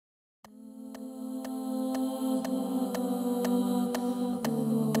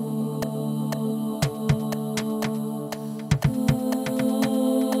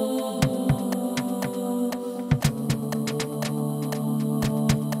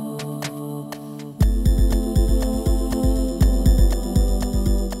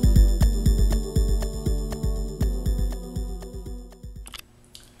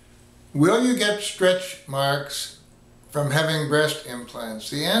Will you get stretch marks from having breast implants?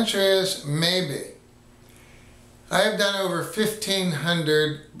 The answer is maybe. I have done over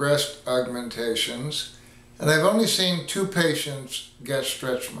 1,500 breast augmentations, and I've only seen 2 patients get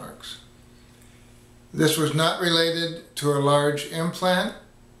stretch marks. This was not related to a large implant.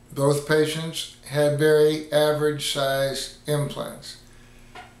 Both patients had very average size implants.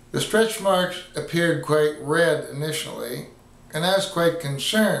 The stretch marks appeared quite red initially, and I was quite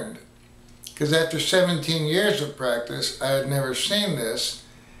concerned because after 17 years of practice, I had never seen this.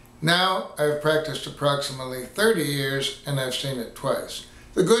 Now I've practiced approximately 30 years and I've seen it twice.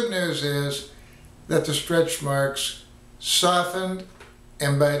 The good news is that the stretch marks softened,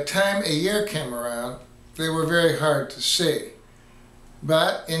 and by the time a year came around, they were very hard to see.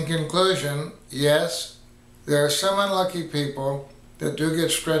 But in conclusion, yes, there are some unlucky people that do get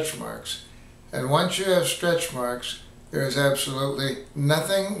stretch marks. And once you have stretch marks, there is absolutely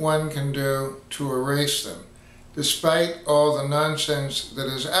nothing one can do to erase them. Despite all the nonsense that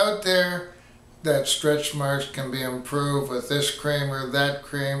is out there, that stretch marks can be improved with this cream or that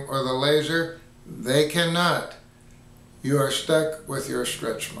cream or the laser, they cannot. You are stuck with your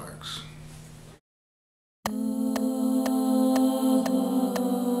stretch marks.